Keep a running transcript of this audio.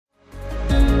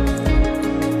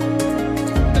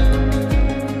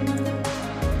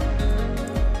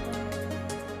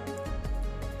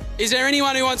Is there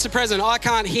anyone who wants a present? I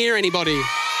can't hear anybody.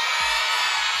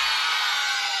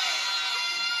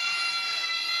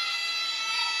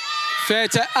 Fair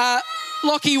to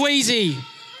Lockie Wheezy.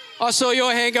 I saw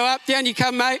your hand go up. Down you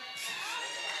come, mate.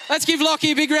 Let's give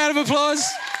Lockie a big round of applause.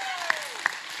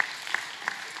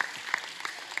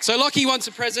 So Lockie wants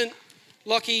a present.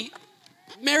 Lockie,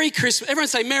 Merry Christmas. Everyone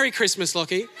say Merry Christmas,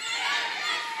 Lockie.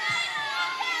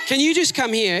 Can you just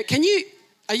come here?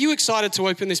 Are you excited to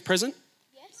open this present?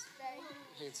 Yes,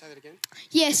 very. Say that again.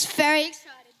 Yes, very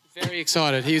excited. Very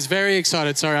excited. He is very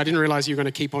excited. Sorry, I didn't realise you were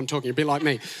going to keep on talking, a bit like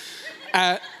me.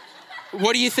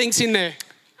 What do you think's in there?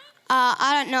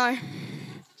 I don't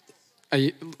know.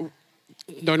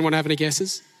 Don't want to have any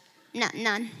guesses? No,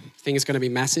 none. Think it's going to be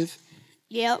massive?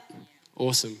 Yep.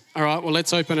 Awesome. All right, well,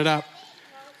 let's open it up.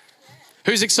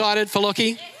 Who's excited for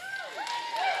Lockie?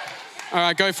 All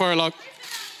right, go for it, Lock.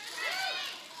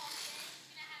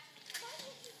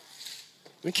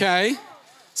 Okay,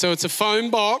 so it's a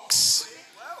foam box.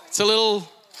 It's a little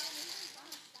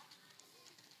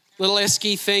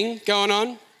esky thing going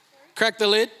on. Crack the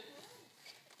lid.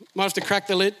 Might have to crack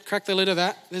the lid. Crack the lid of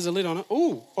that. There's a lid on it.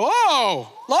 Ooh,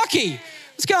 oh, Lockie,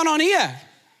 what's going on here?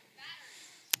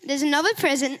 There's another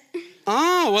present.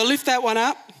 Oh, well, lift that one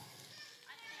up.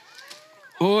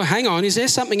 Oh, hang on. Is there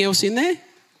something else in there?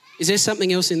 Is there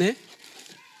something else in there?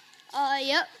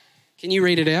 Yep. Can you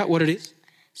read it out, what it is?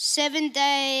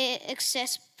 7-day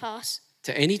access pass.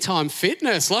 To Anytime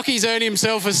Fitness. Lockie's earned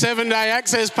himself a 7-day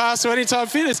access pass to Anytime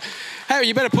Fitness. Hey,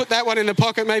 you better put that one in the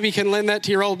pocket. Maybe you can lend that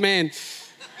to your old man.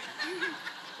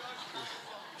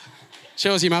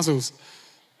 Show us your muscles.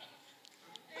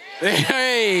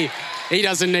 Hey, he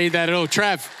doesn't need that at all.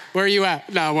 Trav, where are you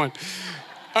at? No, I won't.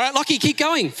 All right, Lockie, keep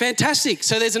going. Fantastic.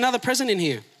 So there's another present in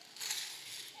here.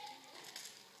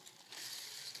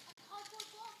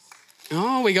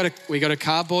 Oh, we got a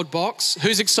cardboard box.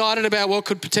 Who's excited about what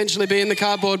could potentially be in the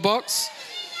cardboard box?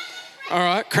 All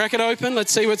right, crack it open.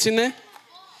 Let's see what's in there.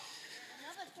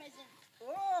 Another present.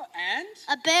 Oh, and?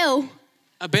 A bell.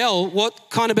 A bell? What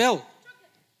kind of bell?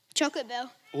 Chocolate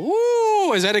bell.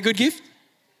 Ooh, is that a good gift?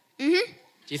 Mm-hmm.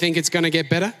 Do you think it's going to get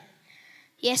better?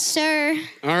 Yes, sir.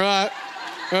 All right,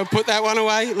 well, put that one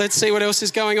away. Let's see what else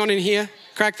is going on in here.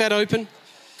 Crack that open.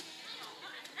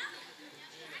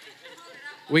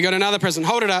 We got another present.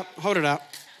 Hold it up,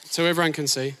 so everyone can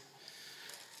see.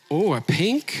 Oh, a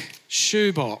pink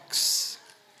shoebox.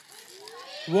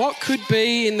 What could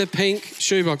be in the pink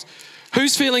shoebox?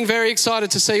 Who's feeling very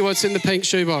excited to see what's in the pink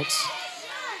shoebox?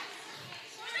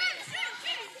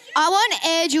 I want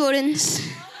Air Jordans.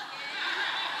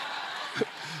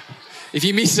 If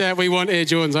you miss out, we want Air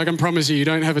Jordans. I can promise you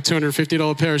don't have a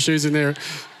 $250 pair of shoes in there.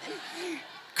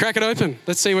 Crack it open.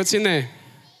 Let's see what's in there.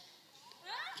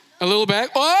 A little bag.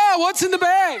 Oh, what's in the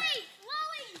bag?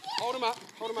 Hold them up.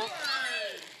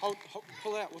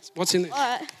 Pull out. What's in there? All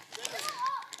right.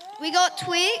 We got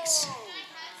Twix.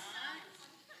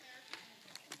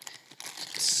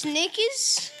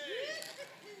 Snickers.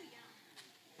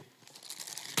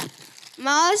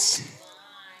 Mars.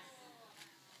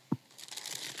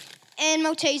 And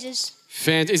Maltesers.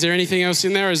 Is there anything else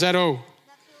in there, or is that all?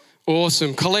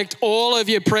 Awesome. Collect all of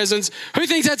your presents. Who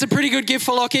thinks that's a pretty good gift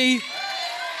for Lockie?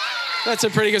 That's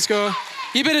a pretty good score.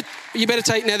 You better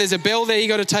take, now there's a bell there you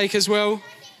got to take as well.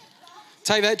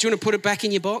 Take that. Do you want to put it back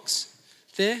in your box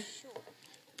there?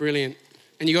 Brilliant.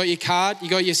 And you got your card, you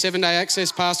got your 7-day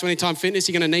access pass to Anytime Fitness.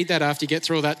 You're going to need that after you get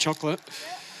through all that chocolate.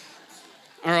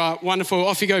 All right, wonderful.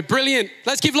 Off you go. Brilliant.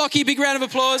 Let's give Lockie a big round of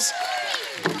applause.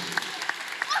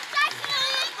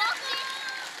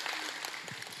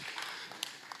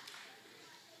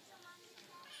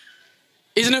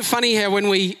 Isn't it funny how when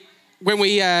we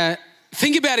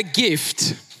think about a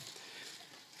gift,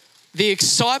 the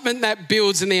excitement that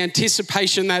builds and the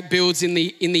anticipation that builds in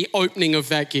the opening of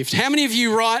that gift. How many of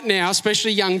you right now,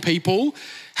 especially young people,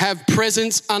 have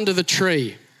presents under the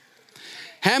tree?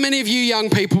 How many of you young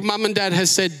people, mum and dad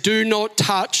has said, do not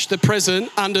touch the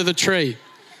present under the tree?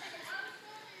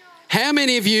 How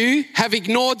many of you have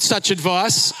ignored such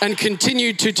advice and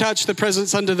continued to touch the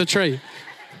presents under the tree?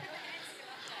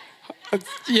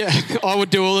 Yeah, I would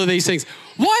do all of these things.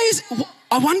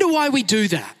 I wonder why we do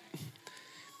that.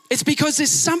 It's because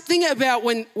there's something about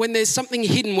when there's something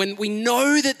hidden, when we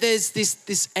know that there's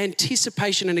this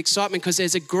anticipation and excitement because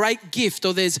there's a great gift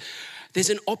or there's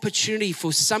an opportunity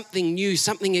for something new,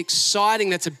 something exciting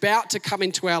that's about to come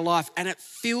into our life, and it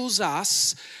fills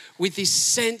us with this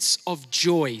sense of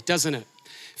joy, doesn't it?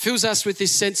 It fills us with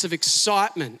this sense of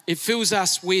excitement. It fills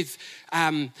us with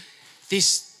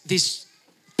this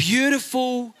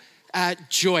beautiful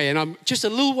joy. And I'm just a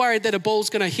little worried that a ball's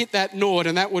going to hit that Nord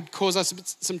and that would cause us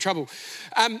some trouble.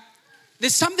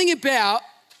 There's something about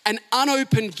an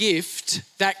unopened gift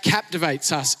that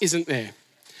captivates us, isn't there?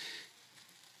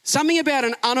 Something about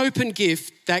an unopened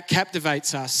gift that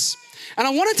captivates us. And I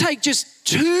want to take just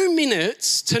 2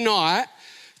 minutes tonight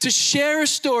to share a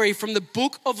story from the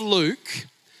book of Luke,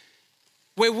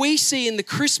 where we see in the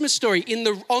Christmas story,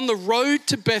 on the road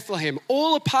to Bethlehem,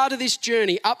 all a part of this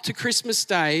journey up to Christmas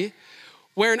Day,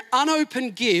 where an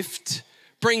unopened gift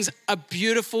brings a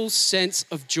beautiful sense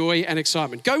of joy and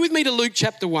excitement. Go with me to Luke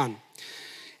chapter 1.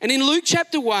 And in Luke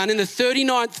chapter 1, in the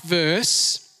 39th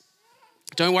verse,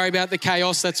 don't worry about the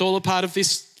chaos, that's all a part of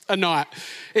this night.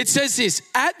 It says this,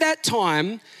 "At that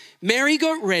time, Mary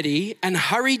got ready and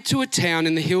hurried to a town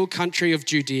in the hill country of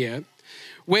Judea,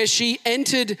 where she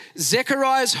entered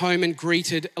Zechariah's home and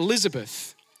greeted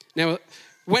Elizabeth. Now,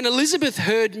 when Elizabeth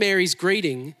heard Mary's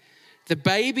greeting, the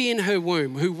baby in her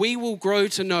womb, who we will grow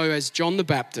to know as John the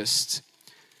Baptist,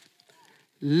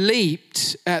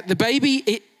 the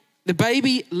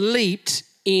baby leaped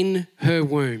in her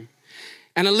womb.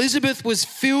 And Elizabeth was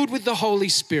filled with the Holy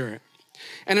Spirit.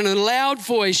 And in a loud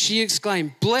voice, she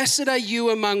exclaimed, 'Blessed are you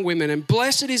among women, and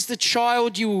blessed is the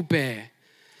child you will bear.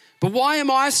 But why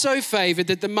am I so favored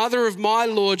that the mother of my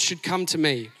Lord should come to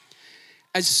me?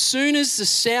 As soon as the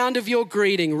sound of your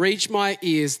greeting reached my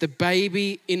ears, the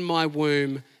baby in my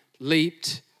womb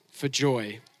leaped for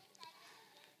joy.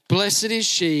 Blessed is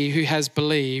she who has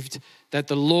believed that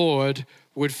the Lord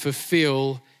would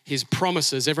fulfill his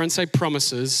promises." Everyone say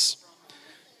promises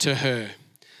to her.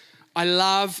 I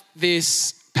love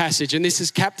this passage, and this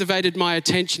has captivated my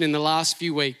attention in the last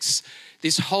few weeks.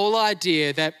 This whole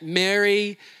idea that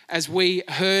Mary, as we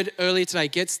heard earlier today,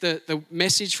 gets the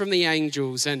message from the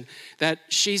angels and that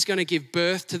she's going to give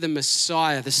birth to the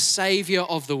Messiah, the Savior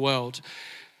of the world.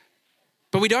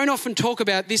 But we don't often talk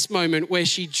about this moment where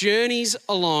she journeys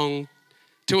along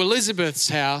to Elizabeth's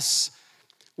house,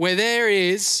 where there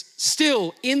is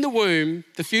still in the womb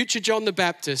the future John the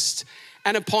Baptist.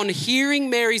 And upon hearing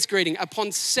Mary's greeting,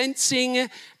 upon sensing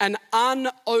an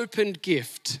unopened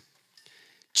gift,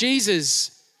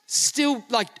 Jesus still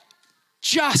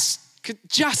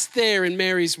just there in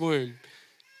Mary's womb,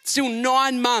 still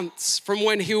 9 months from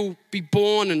when he'll be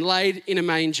born and laid in a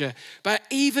manger. But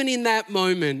even in that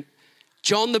moment,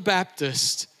 John the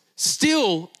Baptist,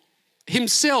 still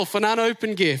himself an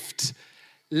unopened gift,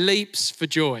 leaps for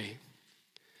joy.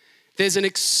 There's an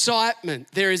excitement,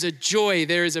 there is a joy,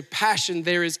 there is a passion,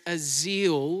 there is a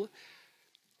zeal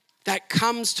that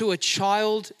comes to a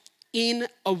child in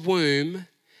a womb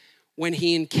when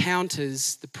he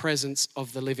encounters the presence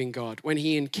of the living God, when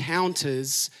he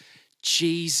encounters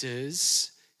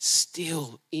Jesus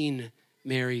still in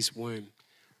Mary's womb.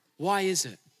 Why is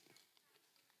it?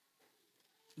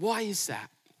 Why is that?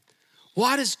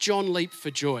 Why does John leap for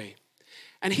joy?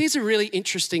 And here's a really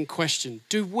interesting question.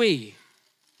 Do we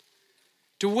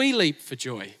leap for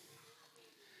joy?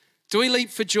 Do we leap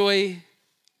for joy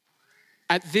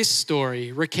at this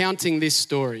story, recounting this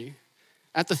story,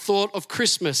 at the thought of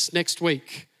Christmas next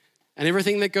week and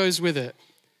everything that goes with it?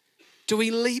 Do we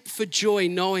leap for joy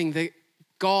knowing that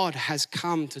God has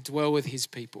come to dwell with his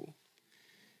people?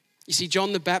 You see,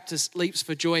 John the Baptist leaps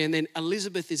for joy, and then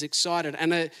Elizabeth is excited.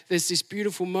 And there's this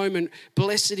beautiful moment.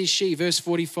 Blessed is she, verse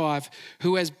 45,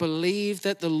 who has believed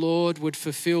that the Lord would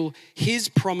fulfill his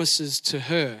promises to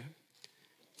her.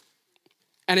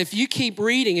 And if you keep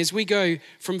reading, as we go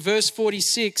from verse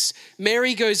 46,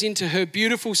 Mary goes into her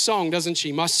beautiful song, doesn't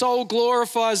she? My soul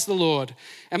glorifies the Lord,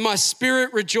 and my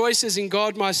spirit rejoices in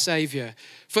God my Savior,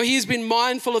 for he has been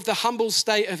mindful of the humble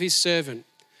state of his servant.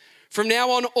 From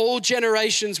now on, all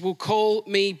generations will call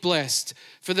me blessed,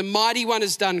 for the Mighty One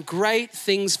has done great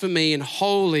things for me, and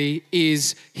holy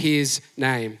is his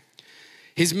name.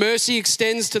 His mercy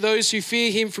extends to those who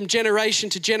fear him from generation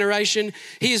to generation.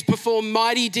 He has performed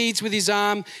mighty deeds with his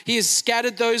arm. He has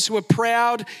scattered those who are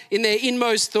proud in their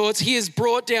inmost thoughts. He has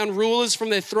brought down rulers from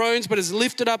their thrones, but has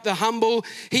lifted up the humble.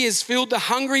 He has filled the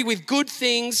hungry with good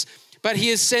things, but he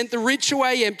has sent the rich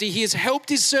away empty. He has helped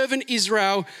his servant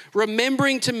Israel,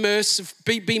 remembering to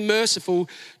be merciful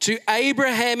to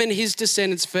Abraham and his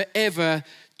descendants forever,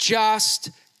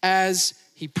 just as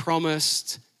he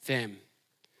promised them.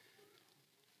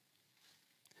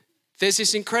 There's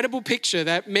this incredible picture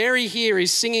that Mary here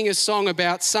is singing a song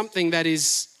about something that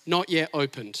is not yet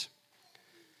opened,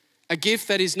 a gift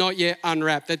that is not yet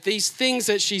unwrapped, that these things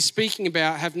that she's speaking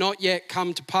about have not yet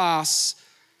come to pass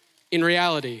in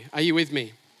reality. Are you with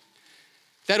me?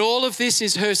 That all of this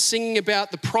is her singing about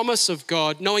the promise of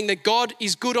God, knowing that God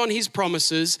is good on his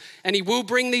promises and he will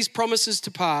bring these promises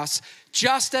to pass,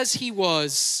 just as he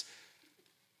was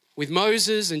with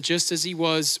Moses and just as he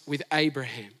was with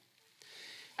Abraham.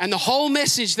 And the whole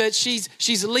message that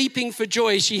she's leaping for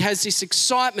joy, she has this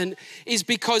excitement, is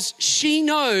because she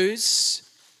knows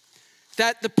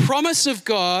that the promise of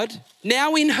God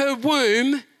now in her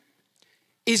womb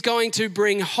is going to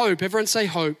bring hope. Everyone say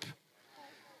hope.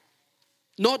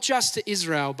 Not just to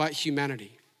Israel, but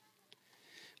humanity.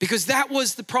 Because that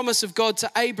was the promise of God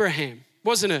to Abraham,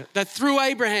 wasn't it? That through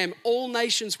Abraham, all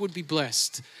nations would be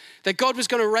blessed. That God was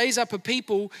going to raise up a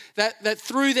people that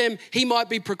through them he might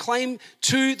be proclaimed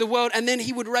to the world, and then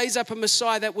he would raise up a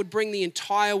Messiah that would bring the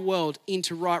entire world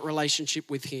into right relationship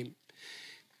with him.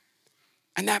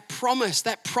 And that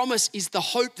promise is the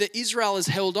hope that Israel has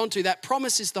held onto. That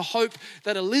promise is the hope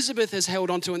that Elizabeth has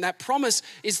held onto. And that promise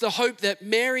is the hope that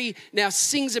Mary now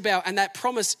sings about. And that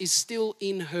promise is still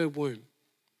in her womb.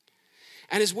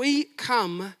 And as we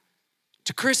come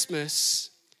to Christmas,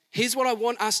 here's what I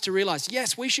want us to realize.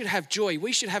 Yes, we should have joy.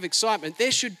 We should have excitement.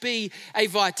 There should be a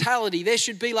vitality. There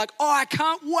should be like, oh, I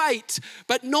can't wait.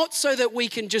 But not so that we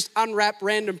can just unwrap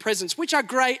random presents, which are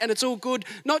great and it's all good.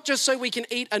 Not just so we can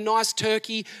eat a nice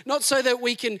turkey. Not so that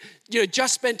we can,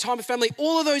 just spend time with family.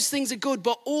 All of those things are good,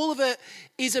 but all of it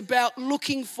is about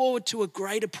looking forward to a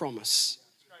greater promise.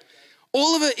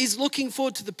 All of it is looking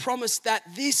forward to the promise that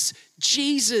this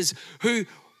Jesus who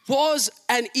was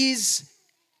and is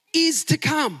to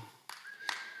come.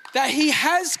 That he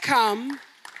has come,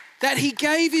 that he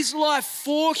gave his life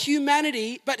for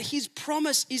humanity, but his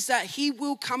promise is that he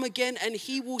will come again and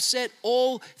he will set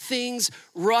all things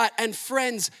right. And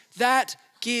friends, that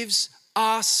gives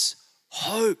us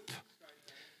hope.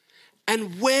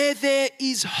 And where there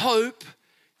is hope,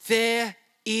 there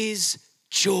is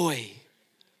joy.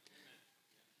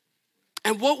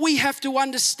 And what we have to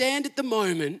understand at the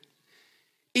moment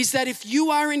is that if you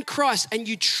are in Christ and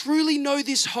you truly know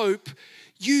this hope,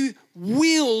 you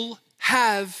will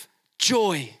have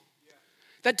joy.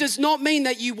 That does not mean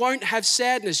that you won't have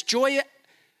sadness. Joy,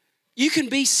 you can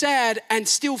be sad and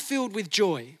still filled with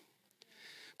joy.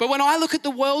 But when I look at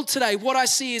the world today, what I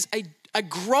see is a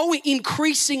growing,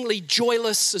 increasingly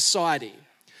joyless society.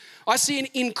 I see an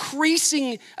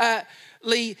increasingly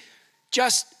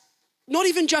just, not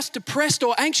even just depressed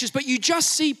or anxious, but you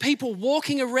just see people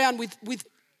walking around with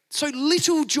so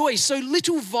little joy, so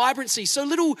little vibrancy, so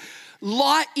little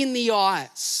light in the eyes.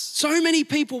 So many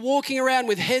people walking around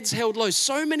with heads held low.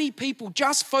 So many people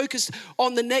just focused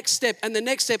on the next step and the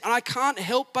next step. And I can't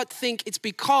help but think it's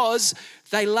because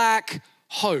they lack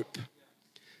hope.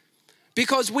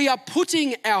 Because we are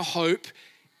putting our hope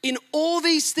in all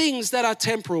these things that are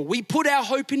temporal. We put our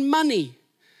hope in money.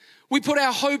 We put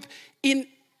our hope in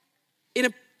a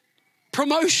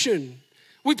promotion.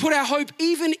 We put our hope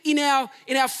even in our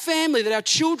family, that our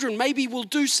children maybe will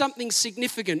do something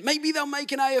significant. Maybe they'll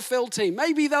make an AFL team.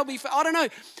 Maybe they'll be, I don't know.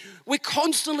 We're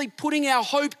constantly putting our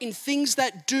hope in things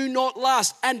that do not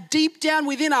last. And deep down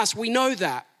within us, we know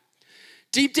that.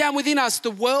 Deep down within us,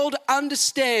 the world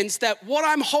understands that what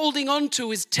I'm holding on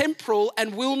to is temporal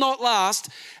and will not last.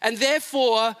 And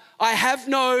therefore, I have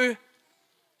no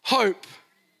hope.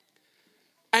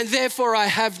 And therefore, I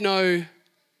have no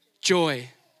joy.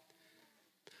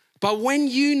 But when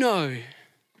you know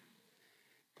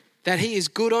that he is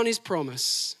good on his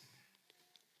promise,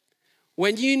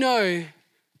 when you know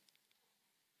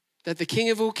that the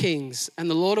King of all kings and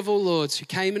the Lord of all lords who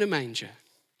came in a manger,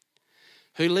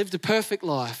 who lived a perfect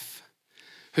life,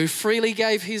 who freely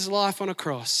gave his life on a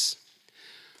cross,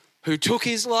 who took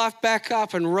his life back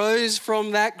up and rose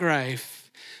from that grave,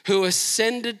 who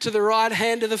ascended to the right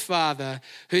hand of the Father,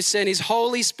 who sent his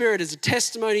Holy Spirit as a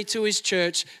testimony to his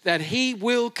church that he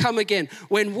will come again.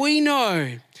 When we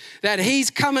know that he's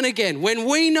coming again, when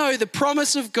we know the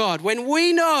promise of God, when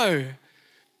we know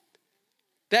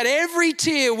that every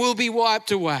tear will be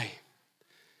wiped away,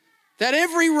 that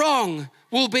every wrong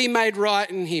will be made right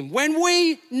in him, when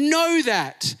we know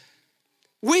that,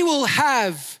 we will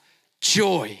have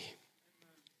joy.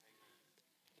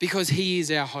 Because he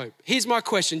is our hope. Here's my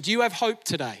question. Do you have hope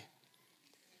today?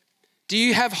 Do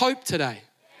you have hope today?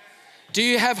 Do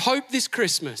you have hope this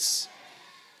Christmas?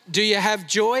 Do you have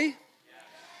joy?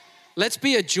 Let's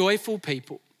be a joyful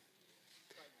people.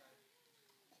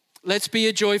 Let's be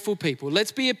a joyful people.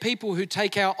 Let's be a people who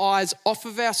take our eyes off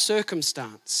of our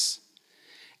circumstance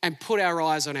and put our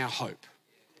eyes on our hope.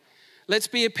 Let's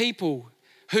be a people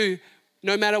who,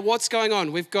 no matter what's going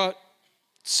on, we've got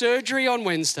surgery on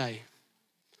Wednesday,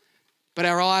 but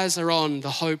our eyes are on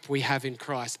the hope we have in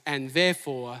Christ, and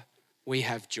therefore we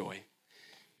have joy.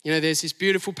 You know, there's this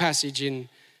beautiful passage in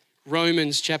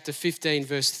Romans chapter 15,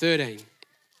 verse 13,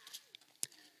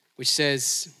 which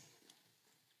says,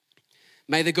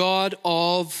 may the God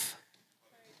of,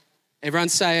 everyone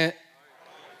say it,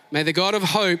 May the God of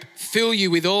hope fill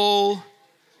you with all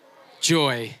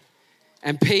joy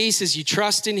and peace as you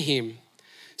trust in him,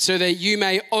 so that you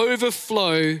may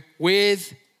overflow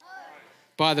with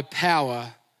by the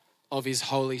power of his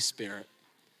Holy Spirit.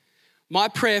 My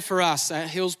prayer for us at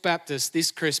Hills Baptist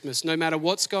this Christmas, no matter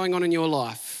what's going on in your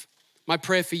life, my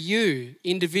prayer for you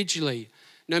individually,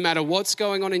 no matter what's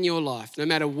going on in your life, no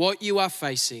matter what you are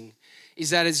facing, is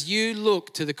that as you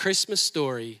look to the Christmas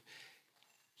story,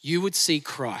 you would see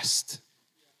Christ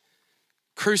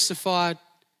crucified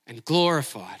and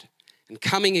glorified and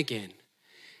coming again,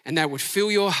 and that would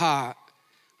fill your heart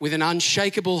with an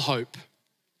unshakable hope,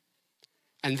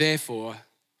 and therefore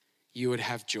you would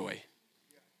have joy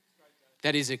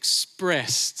that is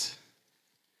expressed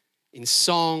in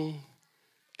song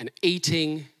and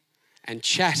eating and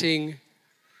chatting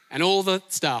and all the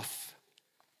stuff,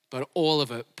 but all of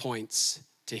it points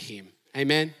to him.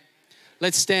 Amen.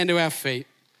 Let's stand to our feet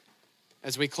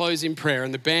as we close in prayer,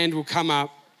 and the band will come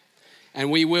up and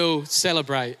we will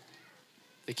celebrate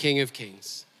the King of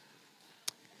Kings.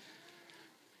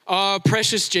 Oh,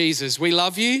 precious Jesus, we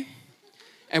love you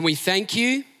and we thank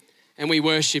you and we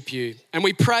worship you. And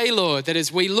we pray, Lord, that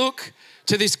as we look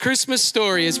to this Christmas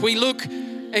story, as we look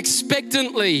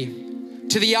expectantly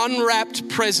to the unwrapped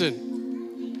present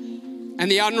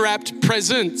and the unwrapped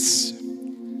presents,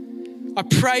 I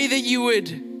pray that you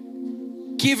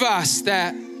would give us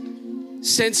that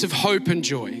sense of hope and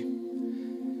joy.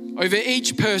 Over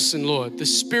each person, Lord, the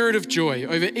spirit of joy.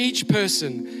 Over each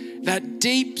person, that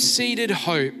deep-seated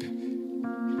hope.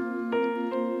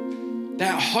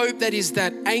 That hope that is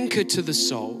that anchor to the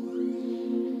soul.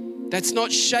 That's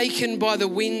not shaken by the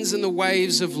winds and the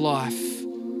waves of life,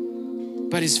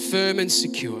 but is firm and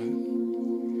secure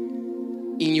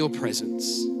in your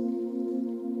presence.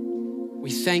 We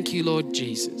thank you, Lord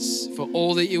Jesus, for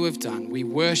all that you have done. We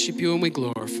worship you and we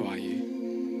glorify you.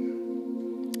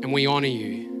 And we honor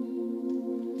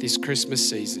you this Christmas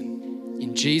season.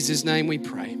 In Jesus' name we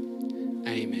pray.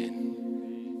 Amen.